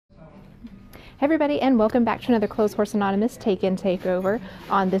Hey everybody, and welcome back to another Clotheshorse Anonymous Take-In Takeover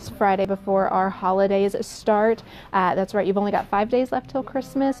on this Friday before our holidays start. That's right, you've only got 5 days left till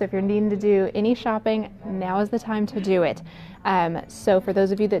Christmas, so if you're needing to do any shopping, now is the time to do it. So for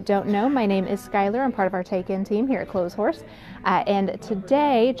those of you that don't know, my name is Skylar. I'm part of our Take-In team here at Clotheshorse. And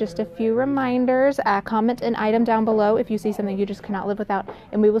today, just a few reminders. Comment an item down below if you see something you just cannot live without,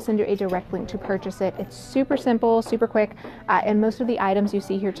 and we will send you a direct link to purchase it. It's super simple, super quick, and most of the items you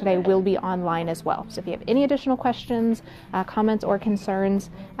see here today will be online as well. So if you have any additional questions, comments, or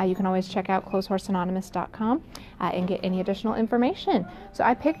concerns, you can always check out clotheshorseanonymous.com and get any additional information. So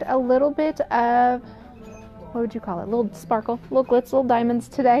I picked a little bit of, what would you call it? A little sparkle, little glitz, little diamonds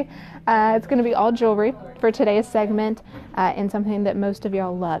today. It's going to be all jewelry for today's segment, and something that most of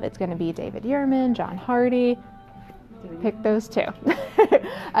y'all love. It's going to be David Yurman, John Hardy. Pick those two.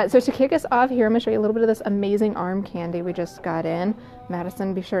 So to kick us off here, I'm going to show you a little bit of this amazing arm candy we just got in.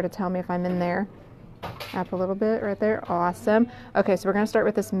 Madison, be sure to tell me if I'm in there. Up a little bit right there. Awesome. Okay, so we're going to start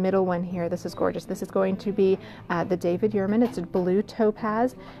with this middle one here. This is gorgeous. This is going to be the David Yurman. It's a blue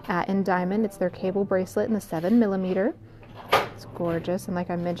topaz and diamond. It's their cable bracelet in the 7mm. It's gorgeous, and like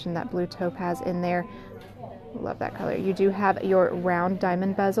I mentioned, that blue topaz in there. Love that color. You do have your round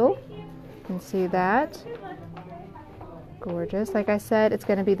diamond bezel. You can see that. Gorgeous. Like I said, it's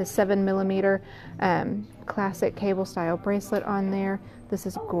going to be the 7mm classic cable style bracelet on there. This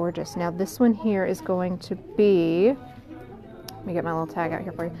is gorgeous. Now this one here is going to be, let me get my little tag out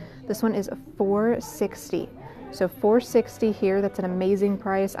here for you. This one is $460. So $460 here. That's an amazing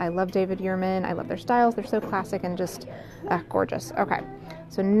price. I love David Yurman. I love their styles. They're so classic and just gorgeous. Okay.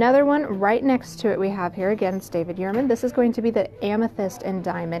 So another one right next to it we have here, again, it's David Yurman. This is going to be the amethyst and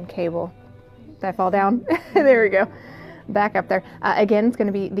diamond cable. Did I fall down? There we go. Back up there. Again, it's going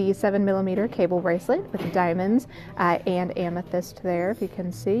to be the 7mm cable bracelet with diamonds and amethyst there. If you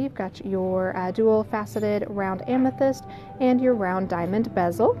can see, you've got your dual faceted round amethyst and your round diamond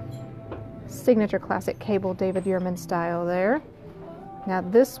bezel. Signature classic cable David Yurman style there. Now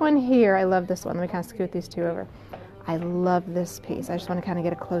this one here, I love this one. Let me kind of scoot these two over. I love this piece. I just want to kind of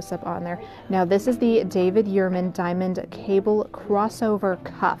get a close-up on there. Now this is the David Yurman diamond cable crossover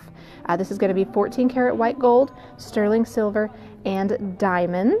cuff. This is going to be 14 karat white gold, sterling silver, and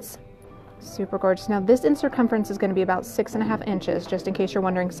diamonds. Super gorgeous. Now this in circumference is going to be about 6.5 inches, just in case you're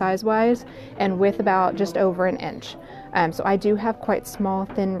wondering size-wise, and width about just over an inch. So I do have quite small,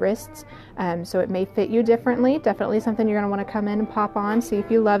 thin wrists, so it may fit you differently. Definitely something you're going to want to come in and pop on, see if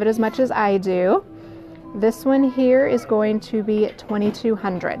you love it as much as I do. This one here is going to be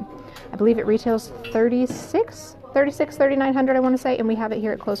 $2,200. I believe it retails $3,900, I want to say, and we have it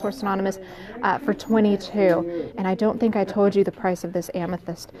here at Clotheshorse Anonymous for $22. And I don't think I told you the price of this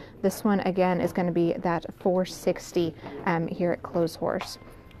amethyst. This one again is going to be that $460 here at Clotheshorse.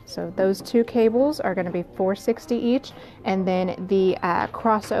 So those two cables are going to be $460 each, and then the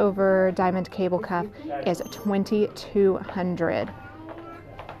crossover diamond cable cuff is $2,200.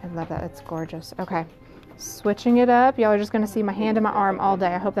 I love that. That's gorgeous. Okay. Switching it up, y'all are just going to see my hand and my arm all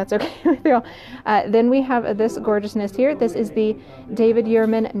day. I hope that's okay with y'all. Then we have this gorgeousness here. This is the David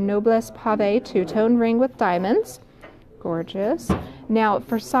Yurman Noblesse Pave two-tone ring with diamonds. Gorgeous. Now,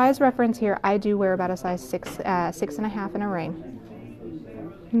 for size reference here, I do wear about a size 6.5 in a ring.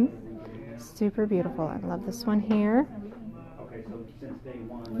 Super beautiful. I love this one here.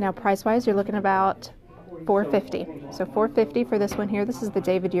 Now, price-wise, you're looking about $450. So $450 for this one here. This is the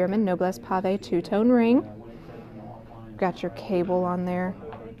David Yurman Noblesse Pave two-tone ring. Got your cable on there.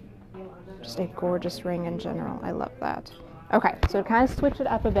 Just a gorgeous ring in general. I love that. Okay, so to kind of switch it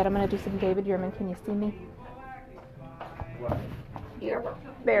up a bit, I'm going to do some David Yurman. Can you see me?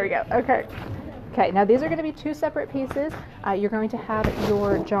 There we go. Okay. Okay, now these are going to be two separate pieces. You're going to have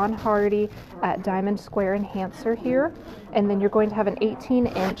your John Hardy diamond square enhancer here, and then you're going to have an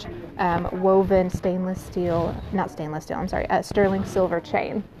 18-inch woven sterling silver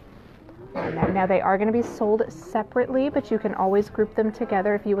chain. Now they are going to be sold separately, but you can always group them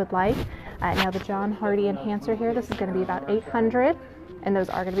together if you would like. Now the John Hardy enhancer here, this is going to be about $800, and those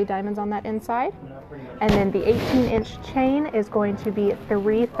are going to be diamonds on that inside. And then the 18-inch chain is going to be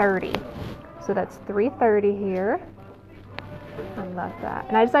 $330. So that's $330 here. I love that.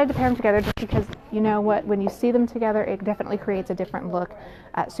 And I decided to pair them together just because, you know what, when you see them together, it definitely creates a different look.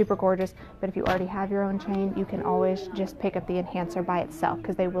 Super gorgeous. But if you already have your own chain, you can always just pick up the enhancer by itself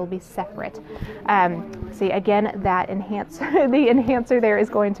because they will be separate. See, again, that the enhancer there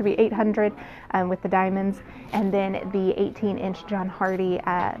is going to be $800 with the diamonds. And then the 18-inch John Hardy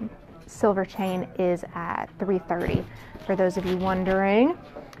silver chain is at $330 for those of you wondering.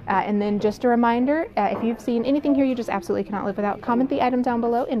 And then just a reminder, if you've seen anything here you just absolutely cannot live without, comment the item down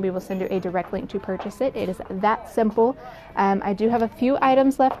below and we will send you a direct link to purchase it. It is that simple. I do have a few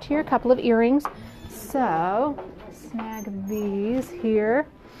items left here, a couple of earrings. So snag these here.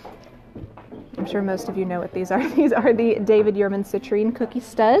 I'm sure most of you know what these are. These are the David Yurman citrine cookie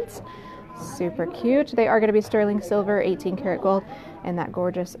studs. Super cute. They are going to be sterling silver, 18 karat gold, and that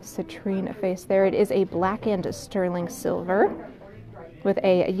gorgeous citrine face there. It is a blackened sterling silver with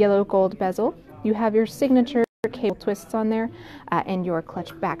a yellow gold bezel. You have your signature cable twists on there and your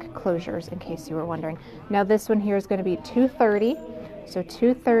clutch back closures, in case you were wondering. Now this one here is going to be $230. So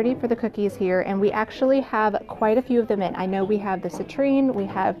 $230 for the cookies here, and we actually have quite a few of them in. I know we have the citrine, we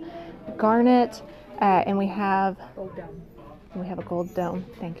have garnet, and we have a gold dome.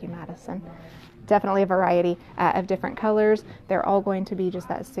 Thank you, Madison. Definitely a variety of different colors. They're all going to be just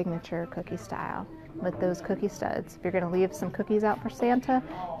that signature cookie style with those cookie studs. If you're going to leave some cookies out for Santa,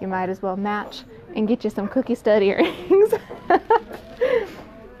 you might as well match and get you some cookie stud earrings.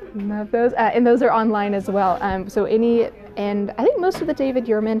 Love those. And those are online as well. And I think most of the David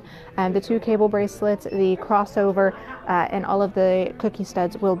Yurman, the 2 cable bracelets, the crossover, and all of the cookie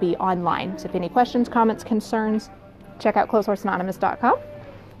studs will be online. So if any questions, comments, concerns, check out clotheshorseanonymous.com.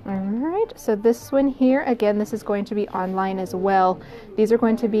 All right, so this one here, again, this is going to be online as well. These are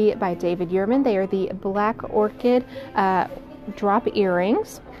going to be by David Yurman. They are the Black Orchid drop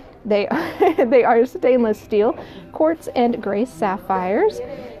earrings. They are stainless steel, quartz and gray sapphires.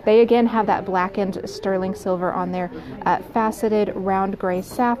 They again have that blackened sterling silver on there, faceted round gray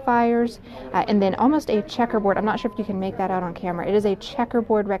sapphires, and then almost a checkerboard. I'm not sure if you can make that out on camera. It is a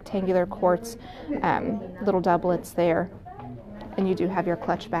checkerboard rectangular quartz, little doublets there. And you do have your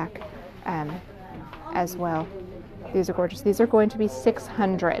clutch back as well. These are gorgeous. These are going to be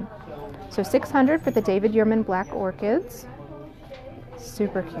 $600. So $600 for the David Yurman Black Orchids.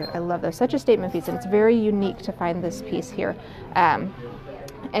 Super cute. I love those. Such a statement piece, and it's very unique to find this piece here. And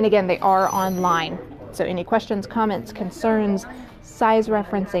again, they are online. So any questions, comments, concerns, size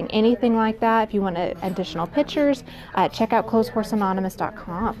referencing, anything like that, if you want additional pictures, check out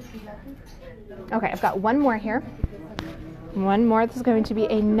clotheshorseanonymous.com. Okay, I've got one more here. One more. This is going to be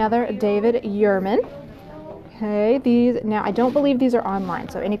another David Yurman. Okay, now I don't believe these are online,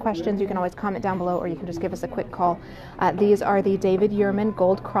 so any questions you can always comment down below or you can just give us a quick call. These are the David Yurman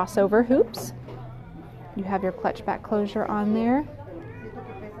gold crossover hoops. You have your clutch back closure on there.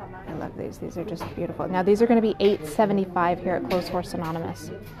 I love these. These are just beautiful. Now these are going to be $875 here at Clotheshorse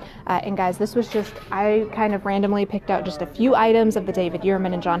Anonymous. And guys, this was just, I kind of randomly picked out just a few items of the David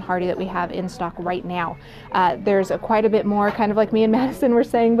Yurman and John Hardy that we have in stock right now. There's quite a bit more, kind of like me and Madison were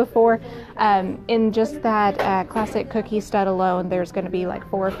saying before. In just that classic cookie stud alone, there's going to be like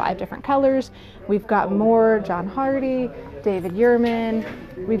 4 or 5 different colors. We've got more John Hardy, David Yurman.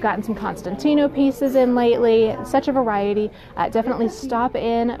 We've gotten some Constantino pieces in lately. Such a variety. Definitely stop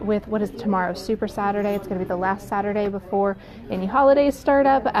in with what is tomorrow, Super Saturday. It's going to be the last Saturday before any holidays start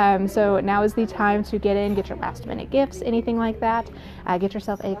up. So now is the time to get in, get your last minute gifts, anything like that. Get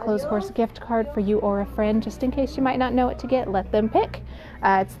yourself a Clotheshorse gift card for you or a friend, just in case you might not know what to get. Let them pick.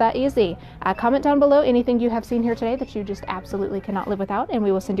 It's that easy. Comment down below anything you have seen here today that you just absolutely cannot live without, and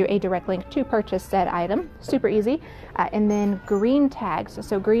we will send you a direct link to purchase said item. Super easy. And then green tags.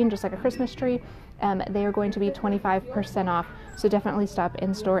 So green, just like a Christmas tree. They are going to be 25% off. So definitely stop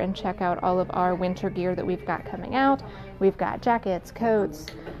in store and check out all of our winter gear that we've got coming out. We've got jackets, coats,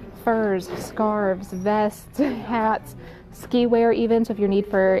 furs, scarves, vests, hats, ski wear even. So if you're in need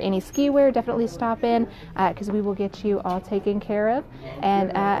for any ski wear, definitely stop in because we will get you all taken care of.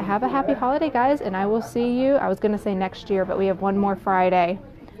 And have a happy holiday, guys. And I will see you, I was going to say next year, but we have one more Friday.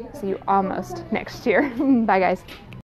 See you almost next year. Bye, guys.